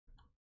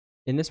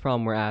In this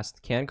problem, we're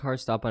asked, can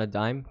cars stop on a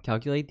dime?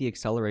 Calculate the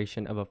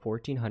acceleration of a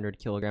 1400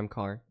 kilogram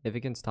car if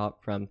it can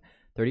stop from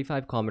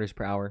 35 kilometers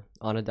per hour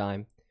on a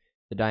dime.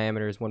 The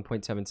diameter is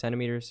 1.7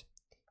 centimeters.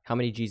 How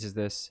many G's is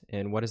this?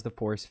 And what is the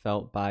force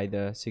felt by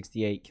the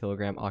 68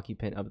 kilogram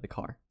occupant of the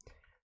car?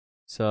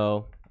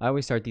 So I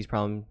always start these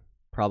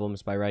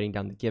problems by writing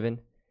down the given.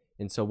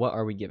 And so what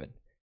are we given?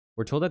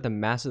 We're told that the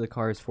mass of the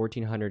car is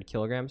 1400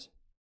 kilograms.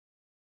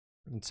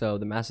 And so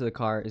the mass of the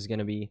car is going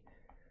to be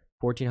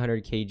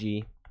 1400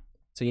 kg.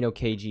 So you know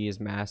kg is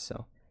mass,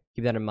 so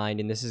keep that in mind.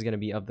 And this is going to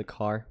be of the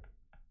car.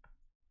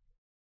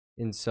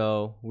 And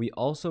so we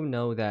also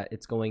know that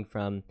it's going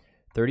from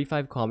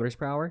 35 kilometers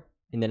per hour,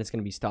 and then it's going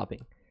to be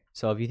stopping.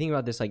 So if you think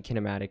about this like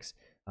kinematics,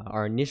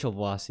 our initial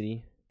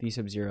velocity, v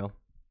sub 0,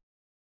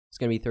 is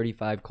going to be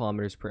 35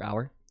 kilometers per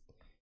hour.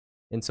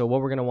 And so what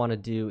we're going to want to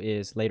do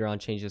is later on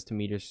change this to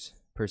meters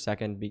per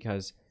second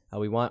because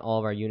we want all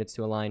of our units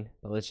to align.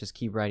 But let's just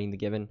keep writing the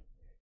given.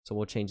 So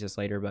we'll change this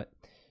later, but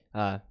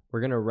we're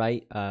going to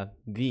write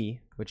v,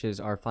 which is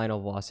our final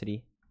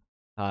velocity,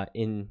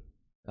 in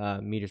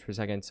meters per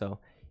second. So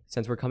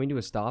since we're coming to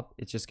a stop,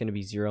 it's just going to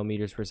be 0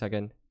 meters per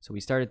second. So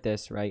we start at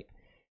this, right?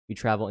 We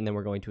travel, and then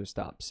we're going to a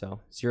stop. So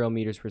 0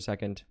 meters per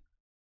second.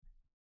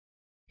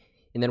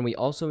 And then we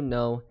also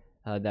know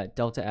that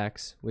delta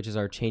x, which is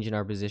our change in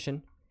our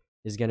position,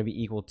 is going to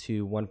be equal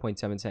to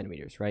 1.7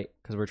 centimeters, right?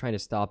 Because we're trying to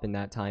stop in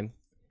that time.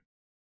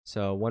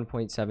 So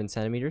 1.7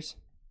 centimeters.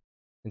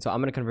 And so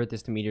I'm going to convert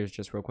this to meters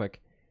just real quick.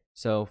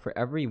 So for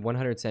every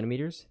 100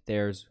 centimeters,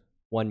 there's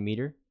 1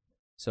 meter.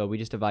 So we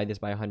just divide this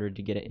by 100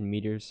 to get it in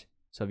meters.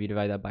 So if you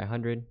divide that by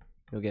 100,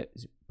 you'll get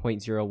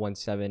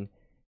 0.017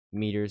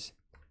 meters.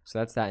 So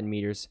that's that in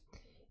meters.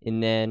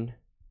 And then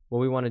what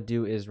we want to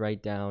do is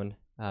write down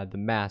the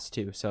mass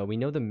too. So we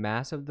know the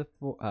mass of the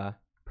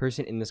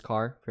person in this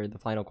car for the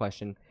final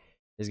question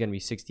is going to be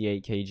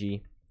 68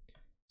 kg.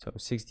 So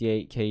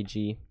 68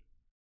 kg.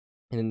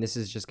 And then this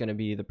is just going to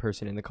be the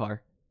person in the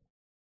car.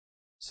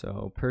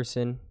 So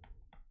person.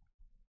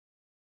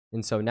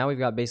 And so now we've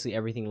got basically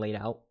everything laid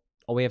out.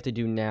 All we have to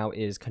do now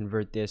is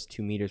convert this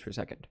to meters per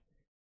second.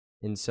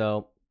 And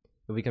so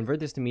if we convert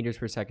this to meters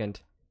per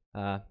second,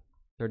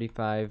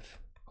 35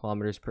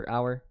 kilometers per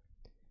hour,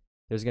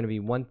 there's going to be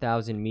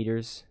 1,000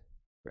 meters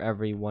for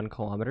every 1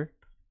 kilometer.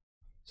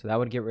 So that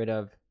would get rid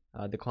of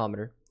the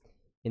kilometer.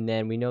 And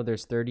then we know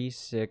there's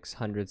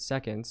 3,600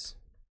 seconds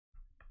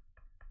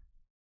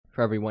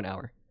for every 1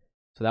 hour.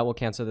 So that will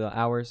cancel the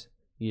hours.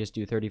 You just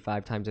do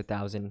 35 times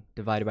 1,000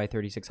 divided by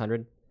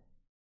 3,600.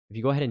 If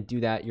you go ahead and do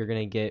that, you're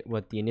going to get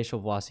what the initial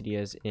velocity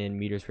is in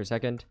meters per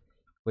second,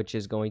 which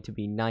is going to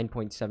be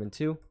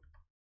 9.72.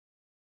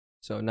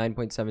 So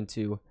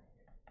 9.72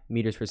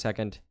 meters per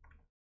second.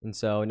 And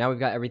so now we've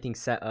got everything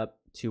set up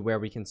to where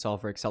we can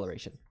solve for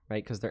acceleration,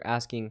 right? Because they're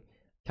asking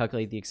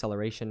calculate the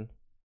acceleration.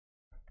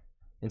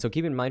 And so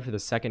keep in mind for the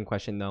second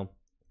question though,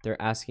 they're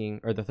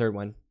asking, or the third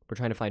one, we're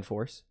trying to find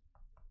force.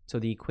 So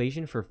the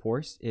equation for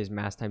force is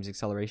mass times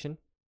acceleration.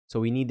 So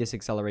we need this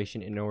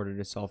acceleration in order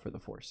to solve for the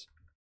force.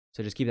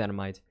 So just keep that in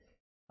mind.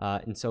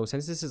 And so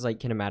since this is like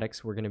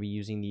kinematics, we're going to be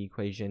using the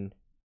equation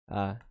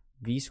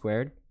v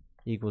squared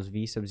equals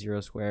v sub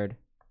 0 squared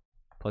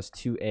plus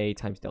 2a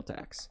times delta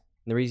x.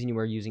 And the reason you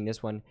are using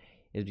this one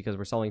is because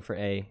we're solving for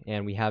a,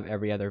 and we have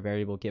every other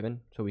variable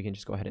given, so we can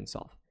just go ahead and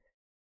solve.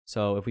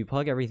 So if we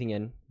plug everything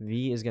in,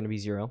 v is going to be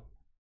 0.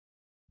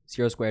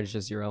 0 squared is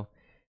just 0.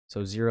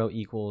 So 0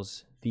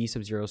 equals v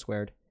sub 0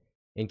 squared.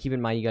 And keep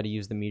in mind, you got to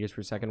use the meters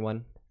per second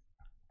one.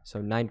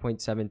 So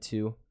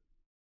 9.72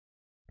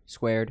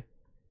 squared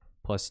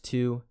plus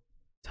 2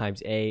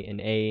 times a,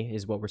 and a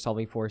is what we're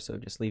solving for, so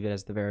just leave it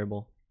as the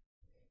variable,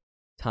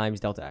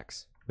 times delta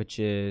x, which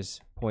is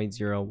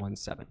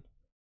 0.017.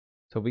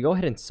 So if we go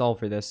ahead and solve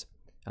for this,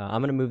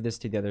 I'm going to move this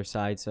to the other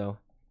side. So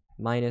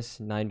minus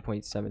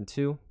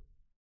 9.72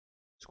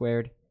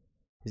 squared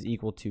is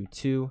equal to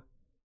 2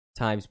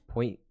 times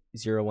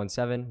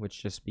 0.017,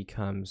 which just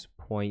becomes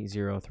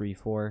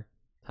 0.034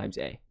 times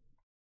a.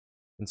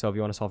 And so if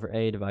you want to solve for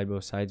a, divide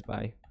both sides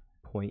by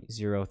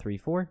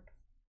 0.034.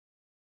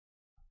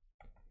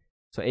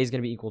 So a is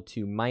going to be equal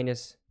to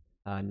minus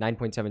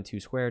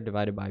 9.72 squared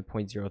divided by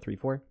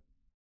 0.034. If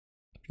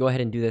you go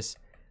ahead and do this,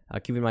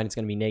 keep in mind it's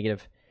going to be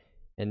negative,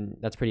 and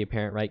that's pretty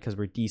apparent, right? Because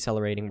we're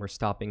decelerating, we're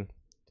stopping.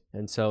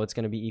 And so it's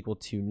going to be equal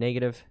to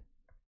negative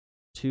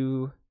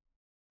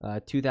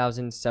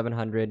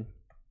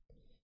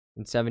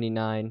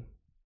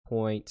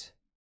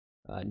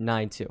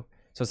 2,779.92.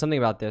 So something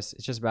about this,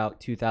 it's just about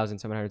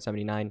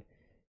 2,779.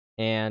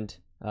 And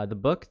the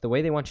book, the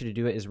way they want you to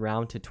do it is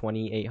round to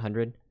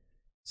 2,800.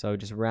 So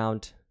just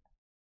round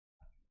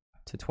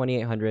to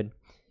 2,800.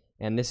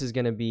 And this is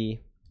going to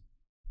be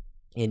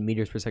in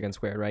meters per second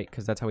squared, right?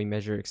 Because that's how we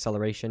measure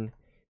acceleration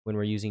when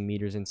we're using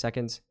meters in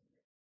seconds.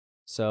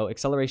 So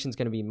acceleration is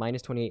going to be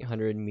minus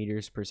 2,800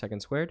 meters per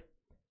second squared.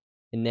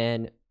 And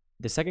then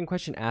the second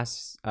question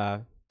asks,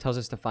 tells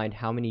us to find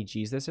how many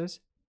G's this is.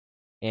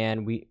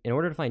 And in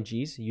order to find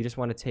G's, you just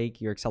want to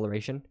take your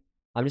acceleration.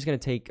 I'm just going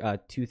to take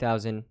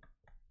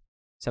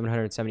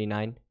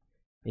 2,779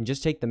 and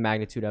just take the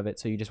magnitude of it.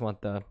 So you just want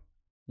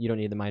you don't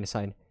need the minus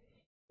sign,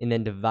 and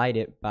then divide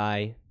it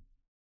by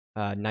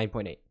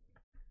 9.8,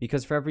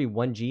 because for every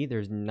 1 G,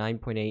 there's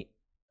 9.8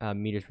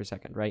 meters per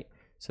second, right?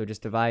 So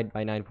just divide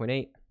by 9.8,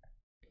 and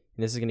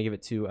this is going to give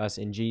it to us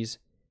in G's.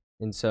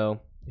 And so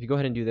if you go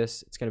ahead and do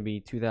this, it's going to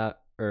be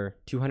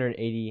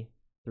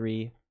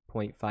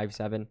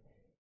 283.57,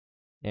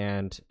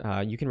 and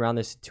you can round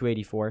this to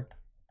 284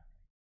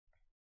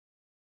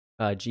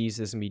 G's.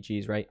 This is going to be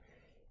G's, right?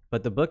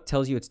 But the book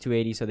tells you it's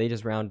 280, so they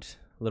just round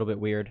a little bit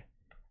weird.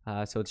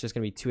 So it's just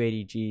going to be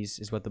 280 G's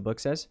is what the book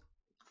says.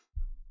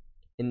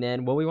 And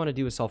then what we want to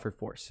do is solve for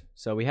force.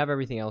 So we have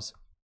everything else.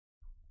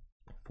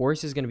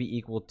 Force is going to be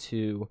equal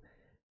to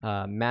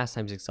mass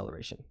times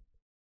acceleration.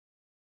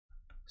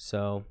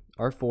 So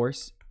our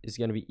force is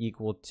going to be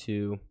equal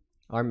to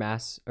our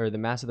mass, or the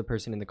mass of the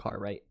person in the car,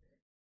 right?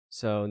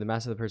 So the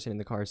mass of the person in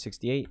the car is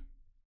 68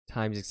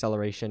 times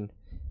acceleration,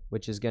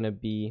 which is going to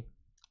be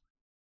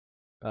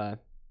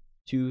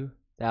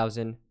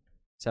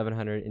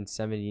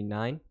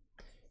 2,779.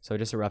 So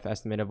just a rough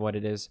estimate of what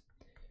it is.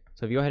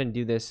 So if you go ahead and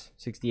do this,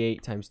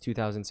 68 times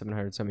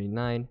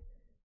 2,779,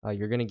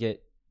 you're going to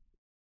get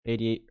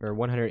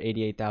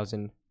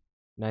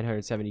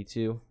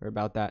 188,972, or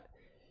about that.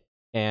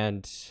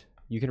 And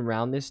you can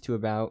round this to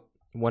about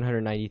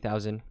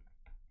 190,000,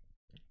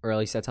 or at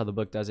least that's how the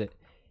book does it.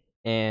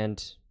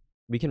 And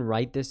we can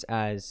write this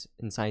as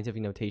in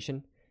scientific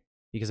notation,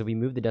 because if we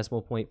move the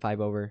decimal point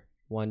 5 over,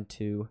 1,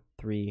 2,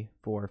 3,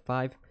 4,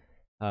 5,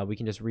 we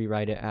can just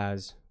rewrite it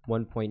as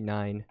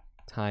 1.9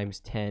 times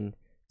 10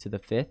 to the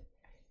 5th.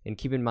 And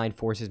keep in mind,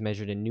 force is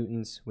measured in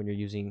newtons when you're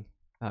using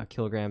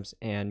kilograms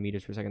and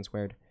meters per second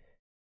squared.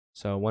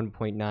 So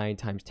 1.9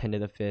 times 10 to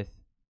the 5th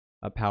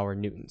power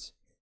newtons.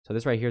 So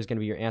this right here is going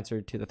to be your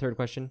answer to the third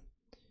question.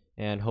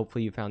 And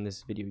hopefully you found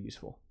this video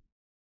useful.